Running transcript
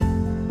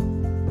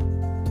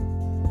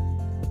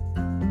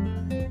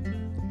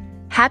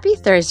Happy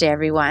Thursday,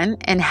 everyone,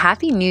 and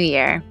Happy New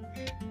Year!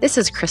 This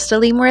is Crystal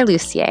Lee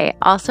Moore-Lucier,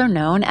 also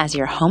known as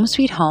your Home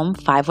Sweet Home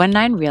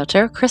 519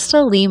 Realtor,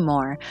 Crystal Lee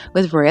Moore,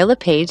 with Royal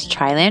LePage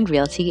Triland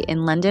Realty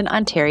in London,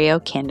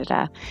 Ontario,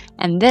 Canada.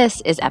 And this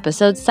is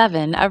episode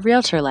 7 of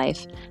Realtor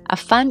Life, a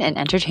fun and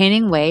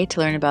entertaining way to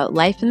learn about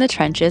life in the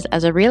trenches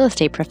as a real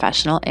estate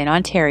professional in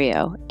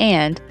Ontario,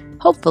 and,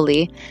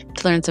 hopefully,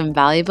 to learn some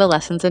valuable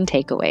lessons and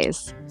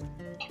takeaways.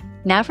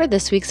 Now for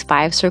this week's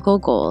 5 circle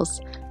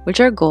goals, which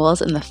are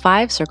goals in the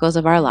 5 circles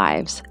of our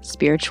lives: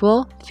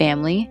 spiritual,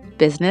 family,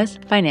 business,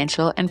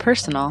 financial, and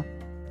personal.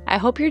 I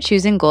hope you're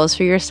choosing goals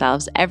for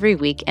yourselves every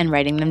week and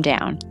writing them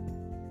down.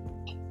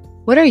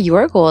 What are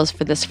your goals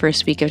for this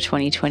first week of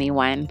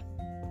 2021?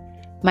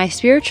 My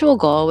spiritual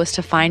goal was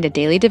to find a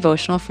daily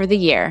devotional for the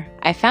year.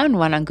 I found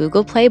one on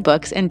Google Play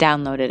Books and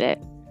downloaded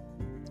it.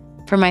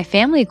 For my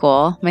family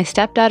goal, my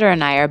stepdaughter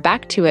and I are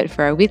back to it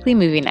for our weekly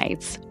movie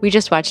nights. We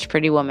just watched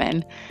Pretty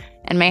Woman.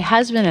 And my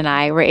husband and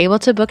I were able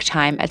to book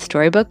time at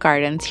Storybook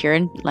Gardens here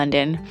in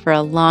London for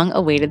a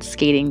long-awaited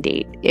skating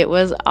date. It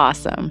was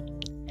awesome.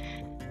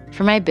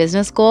 For my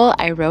business goal,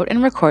 I wrote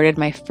and recorded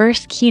my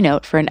first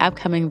keynote for an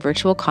upcoming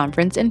virtual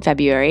conference in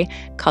February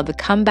called the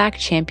Comeback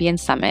Champion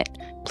Summit.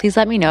 Please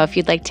let me know if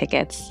you'd like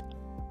tickets.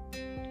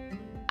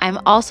 I'm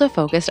also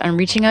focused on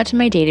reaching out to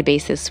my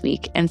database this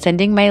week and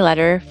sending my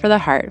letter for the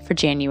heart for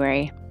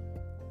January.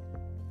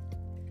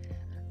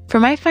 For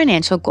my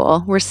financial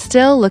goal, we're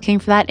still looking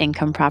for that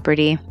income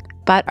property,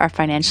 but our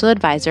financial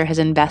advisor has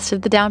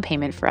invested the down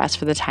payment for us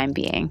for the time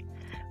being.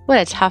 What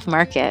a tough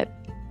market.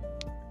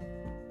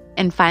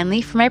 And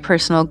finally, for my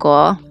personal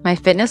goal, my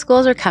fitness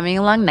goals are coming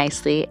along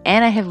nicely,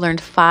 and I have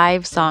learned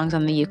 5 songs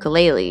on the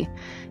ukulele.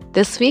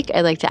 This week,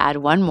 I'd like to add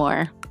one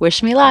more.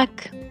 Wish me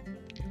luck!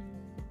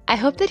 I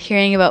hope that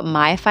hearing about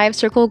my 5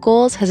 circle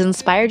goals has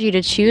inspired you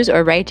to choose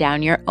or write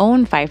down your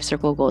own 5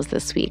 circle goals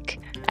this week.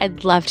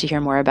 I'd love to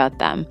hear more about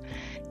them.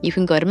 You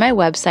can go to my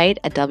website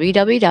at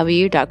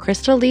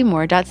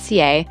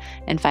www.crystalleemore.ca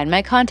and find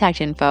my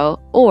contact info,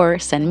 or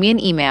send me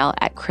an email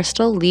at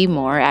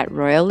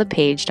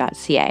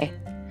crystalleemore@royallepage.ca.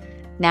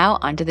 Now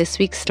on to this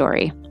week's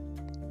story.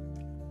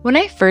 When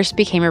I first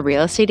became a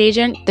real estate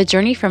agent, the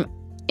journey from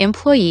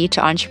employee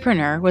to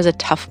entrepreneur was a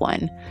tough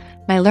one.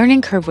 My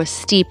learning curve was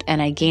steep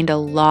and I gained a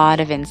lot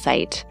of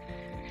insight.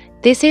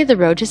 They say the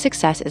road to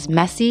success is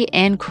messy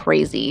and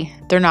crazy.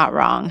 They're not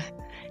wrong.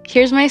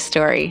 Here's my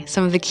story,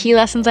 some of the key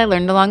lessons I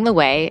learned along the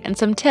way, and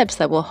some tips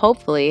that will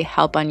hopefully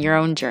help on your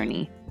own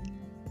journey.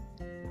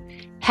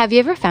 Have you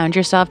ever found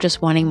yourself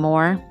just wanting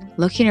more,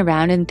 looking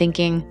around and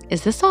thinking,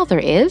 is this all there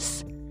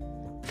is?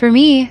 For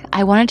me,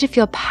 I wanted to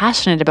feel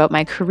passionate about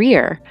my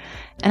career,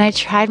 and I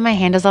tried my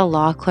hand as a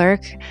law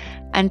clerk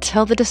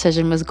until the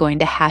decision was going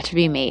to have to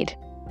be made,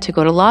 to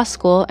go to law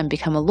school and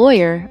become a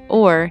lawyer,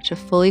 or to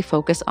fully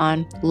focus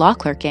on law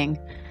clerking.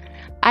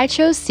 I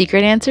chose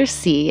secret answer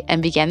C and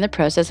began the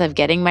process of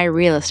getting my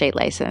real estate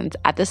license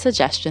at the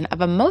suggestion of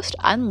a most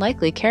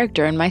unlikely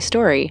character in my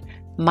story,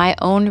 my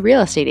own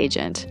real estate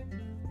agent.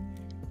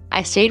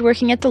 I stayed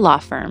working at the law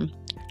firm.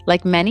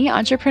 Like many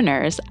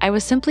entrepreneurs, I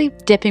was simply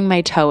dipping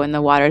my toe in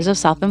the waters of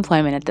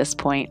self-employment at this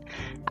point.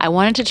 I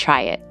wanted to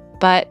try it,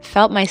 but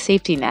felt my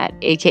safety net,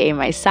 aka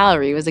my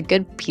salary, was a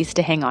good piece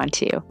to hang on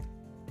to.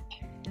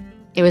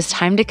 It was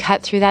time to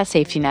cut through that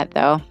safety net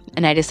though,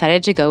 and I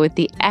decided to go with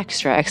the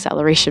extra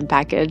acceleration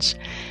package.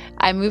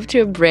 I moved to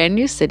a brand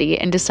new city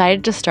and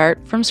decided to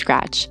start from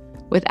scratch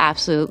with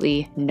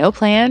absolutely no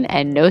plan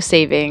and no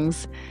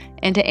savings.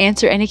 And to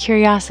answer any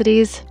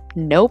curiosities,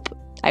 nope,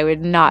 I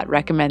would not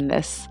recommend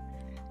this.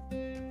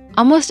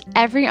 Almost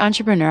every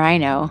entrepreneur I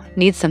know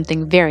needs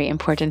something very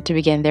important to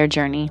begin their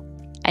journey: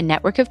 a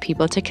network of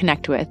people to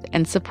connect with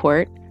and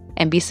support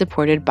and be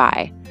supported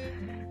by.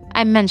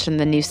 I mentioned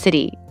the new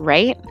city,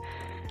 right?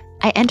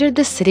 I entered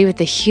the city with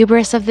the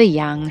hubris of the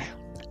young.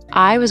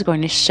 I was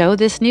going to show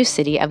this new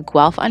city of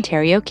Guelph,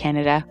 Ontario,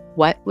 Canada,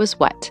 what was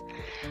what.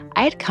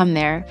 I had come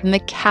there from the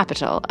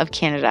capital of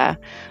Canada,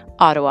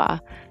 Ottawa,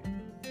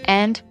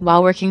 and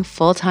while working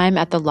full-time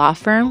at the law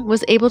firm,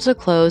 was able to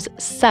close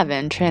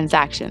 7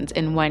 transactions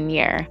in 1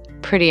 year.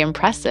 Pretty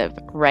impressive,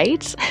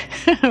 right?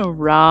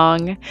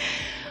 Wrong.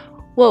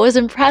 What was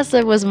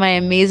impressive was my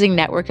amazing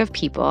network of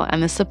people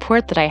and the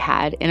support that I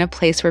had in a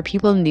place where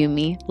people knew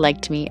me,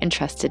 liked me, and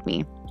trusted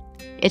me.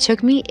 It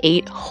took me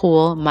 8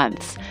 whole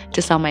months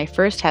to sell my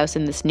first house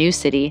in this new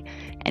city,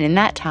 and in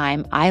that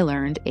time, I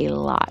learned a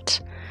lot.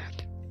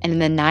 And in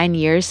the 9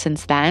 years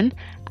since then,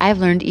 I've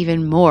learned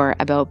even more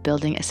about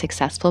building a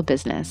successful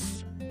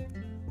business.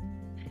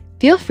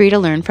 Feel free to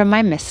learn from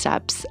my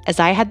missteps,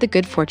 as I had the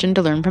good fortune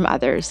to learn from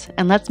others,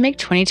 and let's make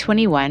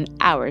 2021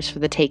 ours for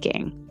the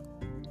taking.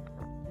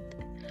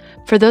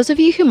 For those of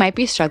you who might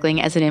be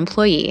struggling as an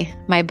employee,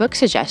 my book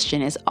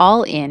suggestion is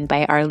All In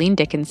by Arlene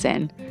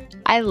Dickinson.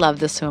 I love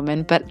this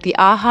woman, but the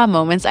aha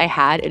moments I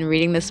had in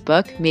reading this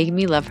book made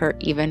me love her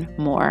even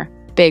more.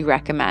 Big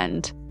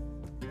recommend.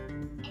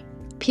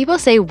 People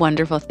say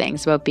wonderful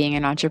things about being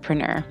an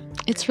entrepreneur.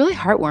 It's really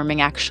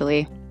heartwarming,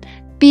 actually.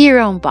 Be your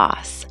own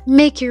boss.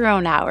 Make your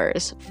own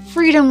hours.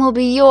 Freedom will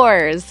be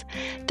yours.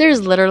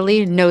 There's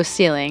literally no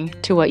ceiling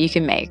to what you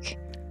can make.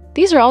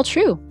 These are all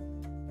true.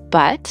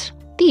 But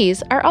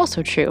these are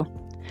also true.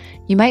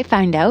 You might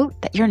find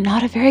out that you're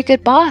not a very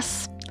good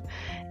boss.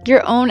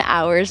 Your own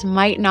hours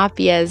might not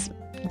be as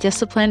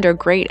disciplined or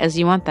great as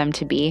you want them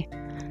to be.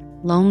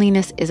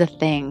 Loneliness is a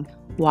thing.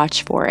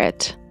 Watch for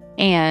it.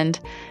 And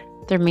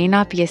there may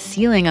not be a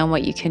ceiling on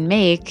what you can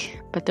make,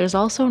 but there's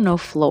also no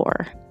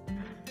floor.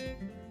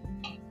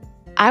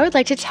 I would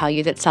like to tell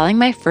you that selling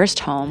my first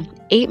home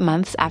 8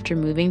 months after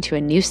moving to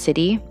a new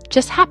city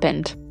just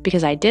happened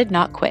because I did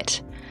not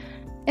quit.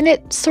 And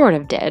it sort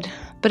of did,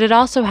 but it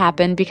also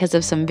happened because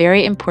of some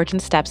very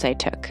important steps I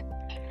took.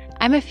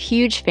 I'm a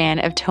huge fan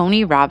of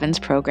Tony Robbins'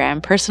 program,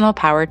 Personal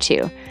Power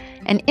 2,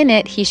 and in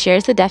it, he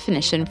shares the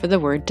definition for the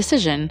word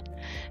decision.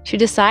 To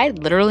decide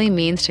literally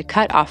means to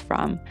cut off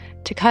from,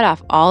 to cut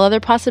off all other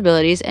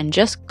possibilities and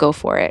just go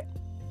for it.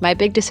 My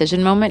big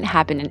decision moment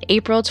happened in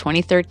April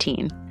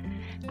 2013.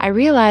 I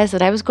realized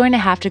that I was going to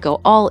have to go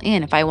all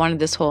in if I wanted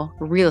this whole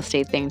real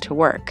estate thing to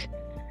work.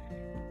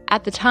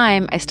 At the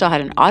time, I still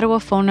had an Ottawa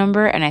phone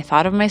number and I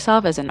thought of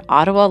myself as an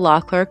Ottawa law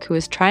clerk who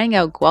was trying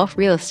out Guelph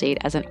real estate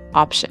as an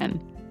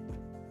option.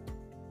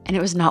 And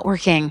it was not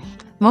working.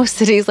 Most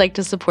cities like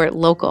to support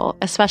local,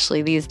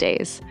 especially these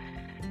days.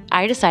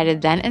 I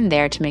decided then and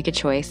there to make a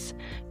choice.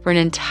 For an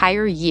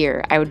entire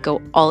year, I would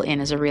go all in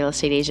as a real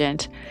estate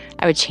agent.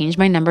 I would change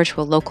my number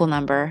to a local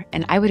number,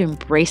 and I would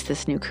embrace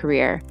this new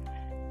career.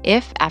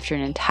 If, after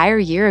an entire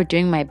year of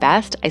doing my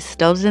best, I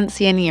still didn't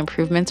see any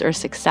improvements or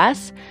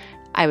success,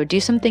 I would do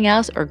something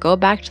else or go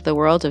back to the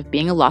world of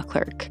being a law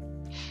clerk.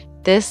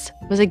 This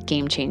was a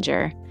game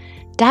changer.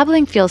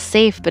 Dabbling feels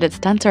safe, but it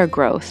stunts our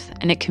growth,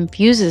 and it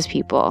confuses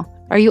people.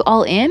 Are you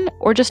all in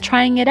or just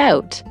trying it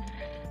out?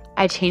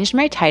 I changed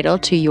my title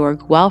to Your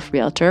Guelph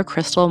Realtor,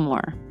 Crystal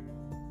Moore.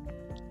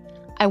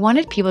 I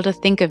wanted people to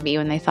think of me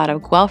when they thought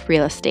of Guelph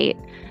real estate,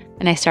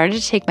 and I started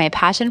to take my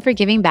passion for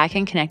giving back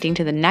and connecting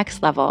to the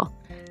next level.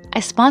 I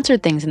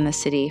sponsored things in the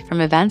city,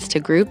 from events to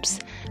groups.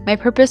 My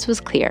purpose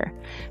was clear.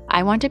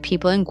 I wanted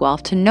people in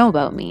Guelph to know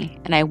about me,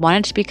 and I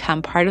wanted to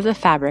become part of the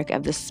fabric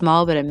of this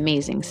small but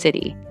amazing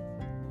city.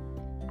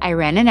 I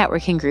ran a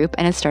networking group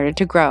and it started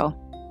to grow.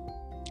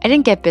 I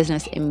didn't get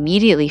business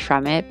immediately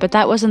from it, but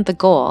that wasn't the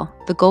goal.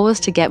 The goal was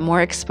to get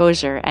more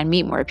exposure and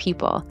meet more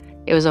people.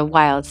 It was a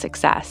wild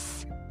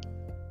success.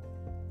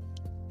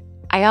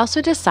 I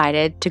also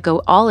decided to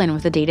go all in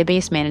with a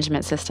database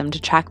management system to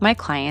track my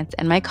clients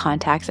and my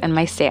contacts and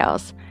my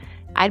sales.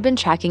 I'd been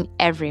tracking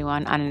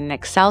everyone on an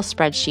Excel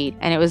spreadsheet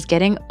and it was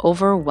getting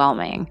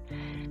overwhelming.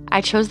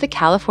 I chose the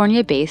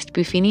California-based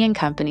Buffini &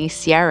 Company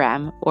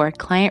CRM, or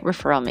Client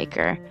Referral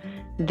Maker.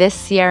 This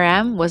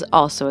CRM was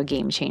also a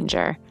game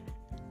changer.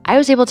 I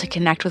was able to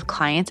connect with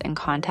clients and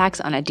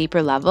contacts on a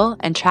deeper level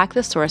and track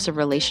the source of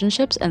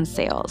relationships and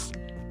sales.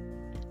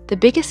 The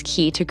biggest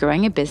key to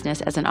growing a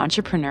business as an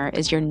entrepreneur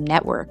is your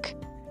network.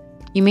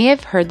 You may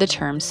have heard the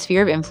term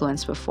sphere of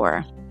influence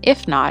before.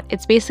 If not,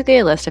 it's basically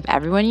a list of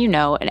everyone you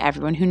know and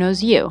everyone who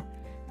knows you.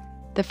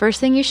 The first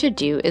thing you should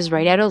do is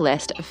write out a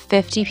list of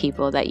 50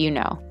 people that you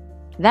know.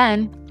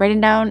 Then, write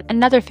down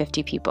another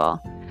 50 people.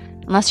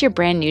 Unless you're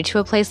brand new to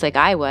a place like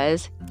I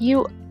was,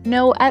 you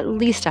know at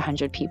least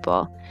 100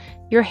 people.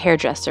 Your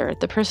hairdresser,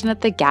 the person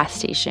at the gas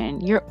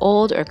station, your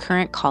old or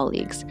current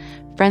colleagues,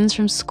 friends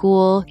from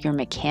school, your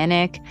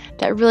mechanic,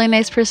 that really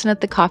nice person at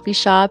the coffee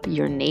shop,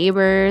 your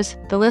neighbors,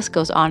 the list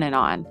goes on and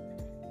on.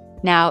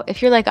 Now,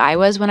 if you're like I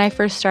was when I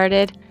first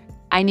started,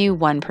 I knew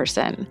one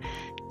person.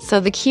 So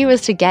the key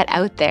was to get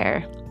out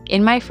there.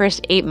 In my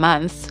first 8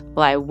 months,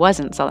 while I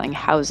wasn't selling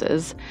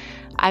houses,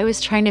 I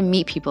was trying to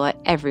meet people at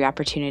every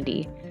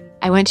opportunity.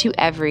 I went to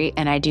every,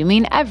 and I do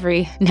mean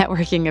every,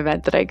 networking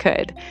event that I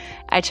could.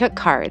 I took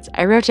cards,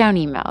 I wrote down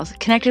emails,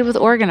 connected with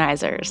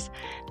organizers.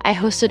 I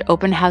hosted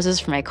open houses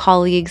for my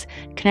colleagues,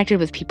 connected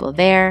with people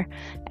there.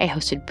 I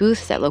hosted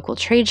booths at local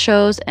trade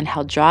shows and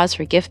held draws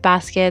for gift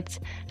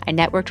baskets. I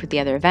networked with the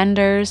other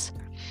vendors.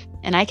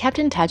 And I kept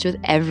in touch with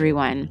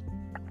everyone.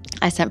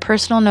 I sent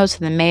personal notes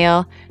in the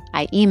mail,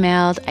 I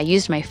emailed, I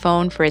used my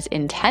phone for its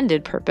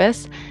intended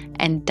purpose,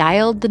 and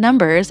dialed the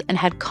numbers and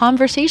had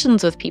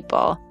conversations with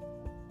people.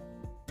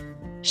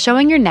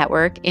 Showing your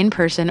network, in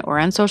person or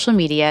on social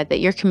media, that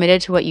you're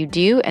committed to what you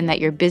do and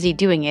that you're busy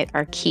doing it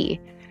are key.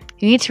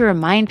 You need to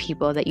remind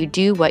people that you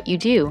do what you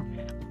do.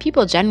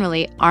 People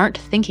generally aren't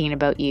thinking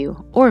about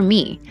you or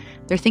me.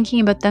 They're thinking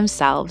about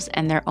themselves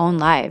and their own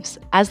lives,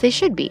 as they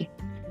should be.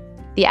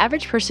 The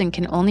average person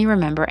can only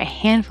remember a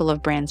handful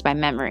of brands by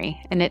memory,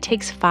 and it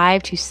takes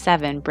 5 to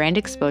 7 brand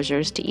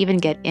exposures to even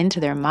get into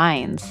their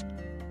minds.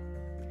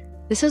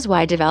 This is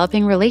why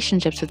developing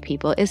relationships with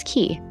people is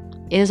key.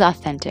 It is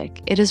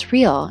authentic, it is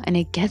real, and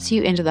it gets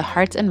you into the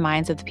hearts and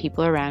minds of the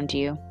people around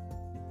you.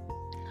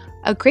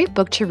 A great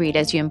book to read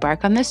as you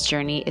embark on this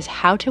journey is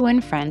How to Win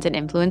Friends and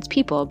Influence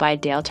People by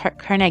Dale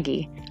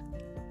Carnegie.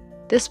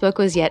 This book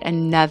was yet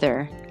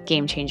another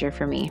game changer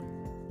for me.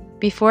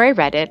 Before I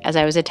read it, as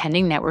I was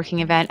attending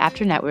networking event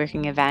after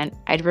networking event,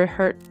 I'd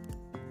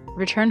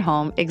return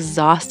home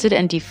exhausted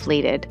and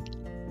deflated.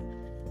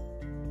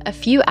 A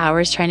few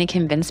hours trying to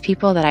convince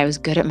people that I was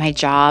good at my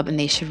job and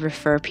they should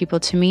refer people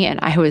to me, and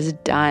I was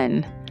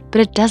done.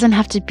 But it doesn't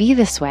have to be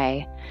this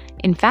way.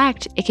 In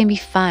fact, it can be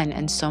fun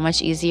and so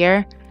much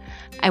easier.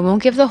 I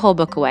won't give the whole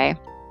book away,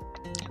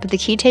 but the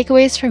key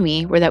takeaways for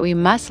me were that we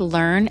must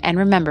learn and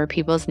remember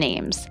people's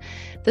names.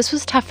 This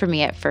was tough for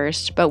me at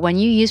first, but when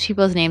you use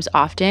people's names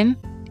often,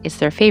 it's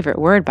their favorite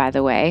word, by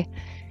the way,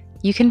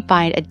 you can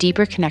find a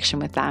deeper connection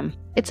with them.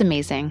 It's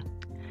amazing.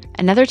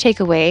 Another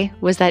takeaway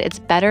was that it's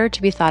better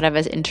to be thought of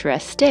as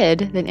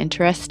interested than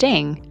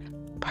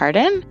interesting.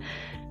 Pardon?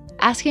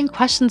 Asking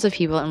questions of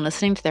people and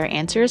listening to their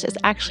answers is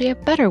actually a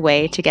better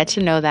way to get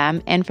to know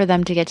them and for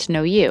them to get to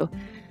know you.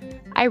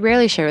 I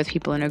rarely share with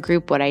people in a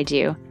group what I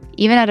do.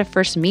 Even at a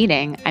first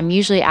meeting, I'm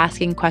usually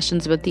asking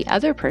questions about the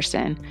other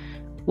person.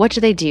 What do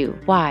they do?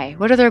 Why?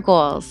 What are their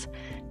goals?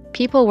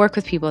 People work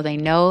with people they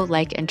know,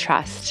 like, and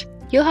trust.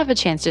 You'll have a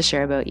chance to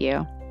share about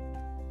you.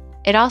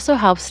 It also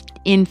helps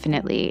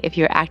infinitely if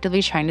you're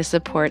actively trying to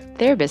support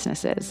their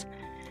businesses.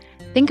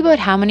 Think about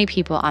how many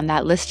people on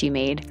that list you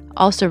made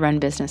also run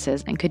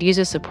businesses and could use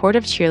a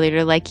supportive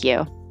cheerleader like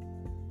you.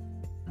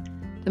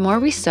 The more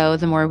we sow,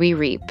 the more we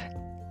reap.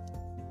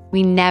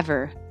 We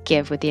never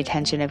give with the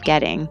intention of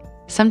getting.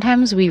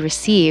 Sometimes we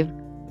receive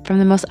from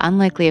the most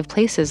unlikely of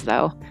places,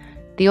 though.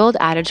 The old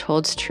adage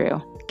holds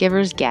true.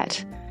 Givers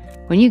get.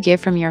 When you give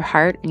from your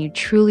heart and you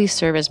truly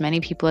serve as many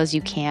people as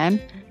you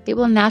can, it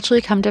will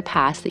naturally come to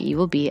pass that you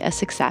will be a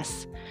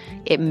success.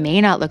 It may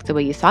not look the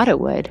way you thought it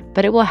would,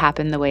 but it will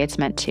happen the way it's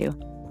meant to.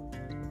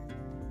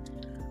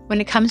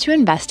 When it comes to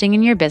investing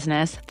in your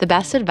business, the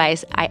best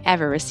advice I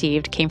ever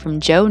received came from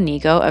Joe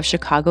Nigo of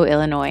Chicago,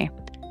 Illinois.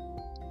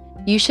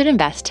 You should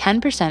invest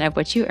 10% of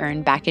what you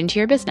earn back into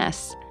your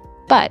business.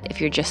 But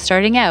if you're just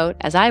starting out,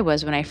 as I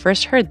was when I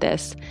first heard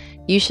this,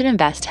 you should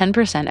invest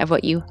 10% of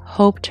what you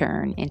hope to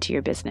earn into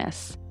your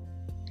business.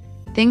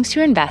 Things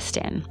to invest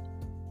in: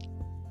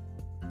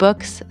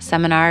 books,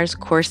 seminars,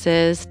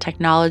 courses,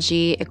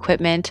 technology,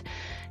 equipment,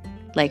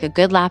 like a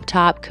good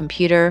laptop,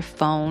 computer,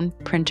 phone,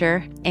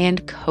 printer,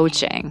 and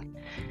coaching.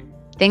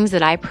 Things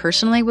that I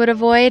personally would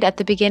avoid at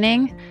the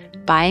beginning: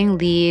 buying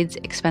leads,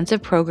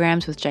 expensive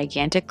programs with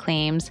gigantic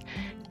claims,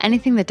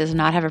 anything that does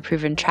not have a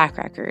proven track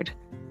record.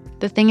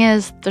 The thing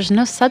is, there's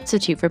no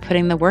substitute for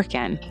putting the work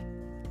in.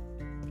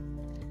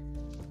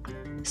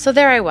 So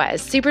there I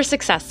was, super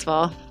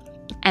successful,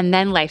 and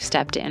then life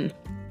stepped in.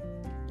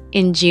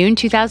 In June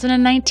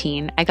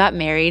 2019, I got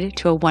married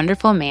to a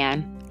wonderful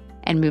man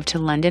and moved to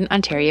London,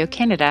 Ontario,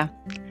 Canada.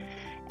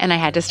 And I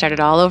had to start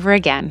it all over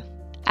again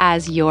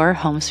as your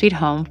Home Sweet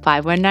Home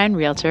 519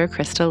 Realtor,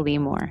 Crystal Lee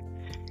Moore.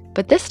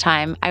 But this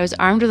time, I was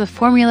armed with a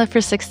formula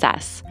for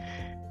success,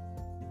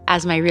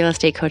 as my real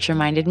estate coach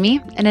reminded me,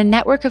 and a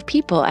network of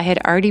people I had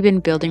already been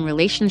building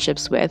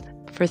relationships with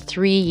for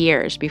 3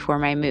 years before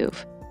my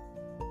move.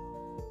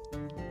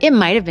 It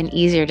might have been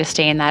easier to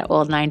stay in that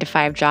old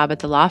 9-to-5 job at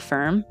the law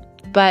firm,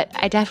 but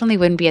I definitely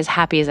wouldn't be as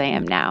happy as I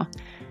am now.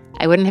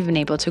 I wouldn't have been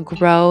able to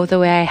grow the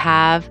way I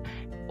have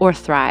or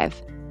thrive.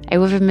 I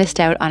would have missed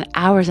out on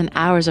hours and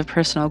hours of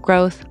personal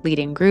growth,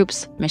 leading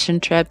groups, mission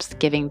trips,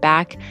 giving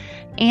back,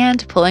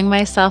 and pulling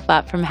myself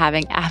up from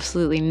having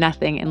absolutely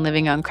nothing and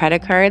living on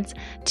credit cards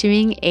to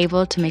being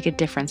able to make a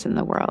difference in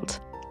the world.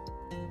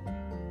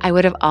 I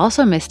would have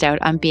also missed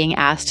out on being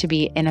asked to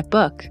be in a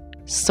book,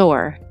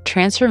 SOAR,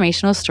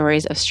 Transformational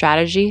Stories of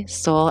Strategy,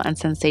 Soul, and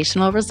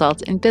Sensational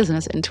Results in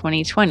Business in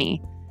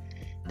 2020.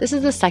 This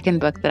is the second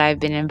book that I've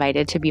been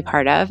invited to be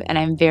part of, and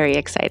I'm very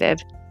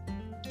excited.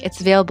 It's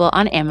available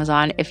on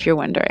Amazon if you're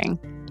wondering.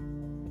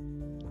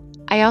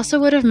 I also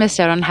would have missed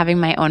out on having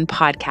my own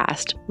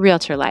podcast,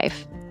 Realtor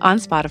Life, on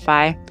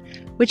Spotify,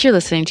 which you're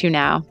listening to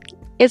now.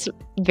 It's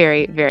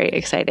very, very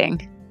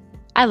exciting.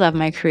 I love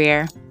my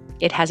career.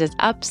 It has its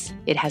ups,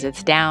 it has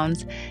its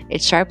downs,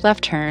 its sharp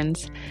left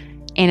turns,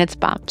 and its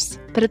bumps,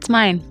 but it's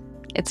mine.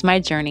 It's my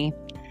journey.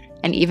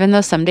 And even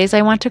though some days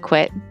I want to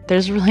quit,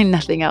 there's really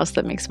nothing else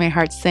that makes my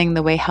heart sing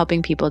the way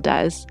helping people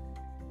does.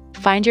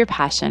 Find your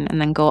passion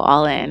and then go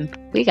all in.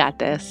 We got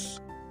this.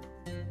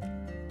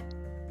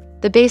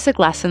 The basic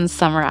lessons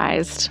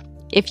summarized.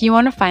 If you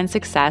want to find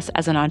success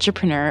as an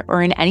entrepreneur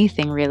or in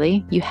anything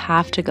really, you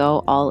have to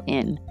go all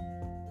in.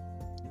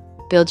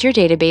 Build your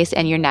database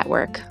and your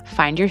network.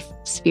 Find your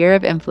sphere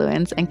of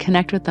influence and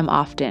connect with them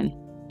often.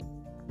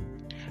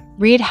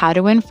 Read How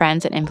to Win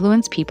Friends and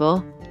Influence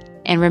People,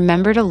 and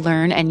remember to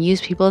learn and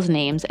use people's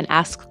names and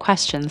ask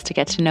questions to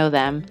get to know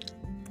them.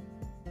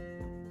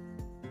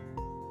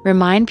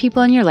 Remind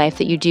people in your life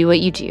that you do what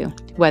you do,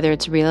 whether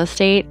it's real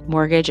estate,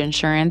 mortgage,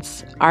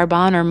 insurance,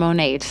 Arbonne, or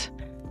Monat.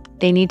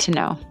 They need to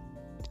know.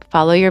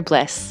 Follow your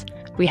bliss.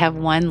 We have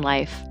one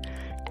life.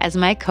 As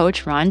my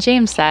coach Ron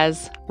James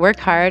says, work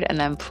hard and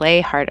then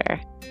play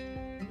harder.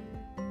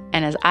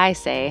 And as I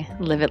say,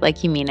 live it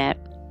like you mean it.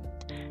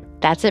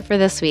 That's it for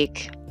this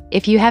week.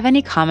 If you have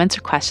any comments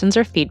or questions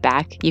or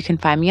feedback, you can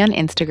find me on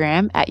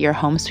Instagram at Your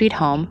Home Sweet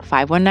Home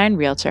 519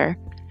 Realtor,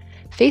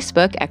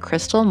 Facebook at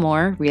Crystal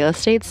Moore Real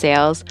Estate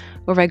Sales,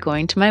 or by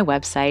going to my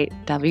website,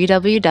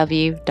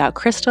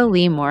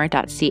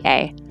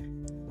 www.crystalleemore.ca.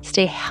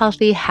 Stay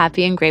healthy,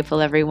 happy, and grateful,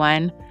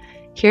 everyone.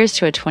 Here's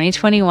to a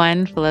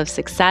 2021 full of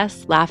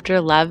success, laughter,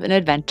 love, and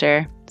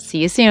adventure. See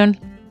you soon.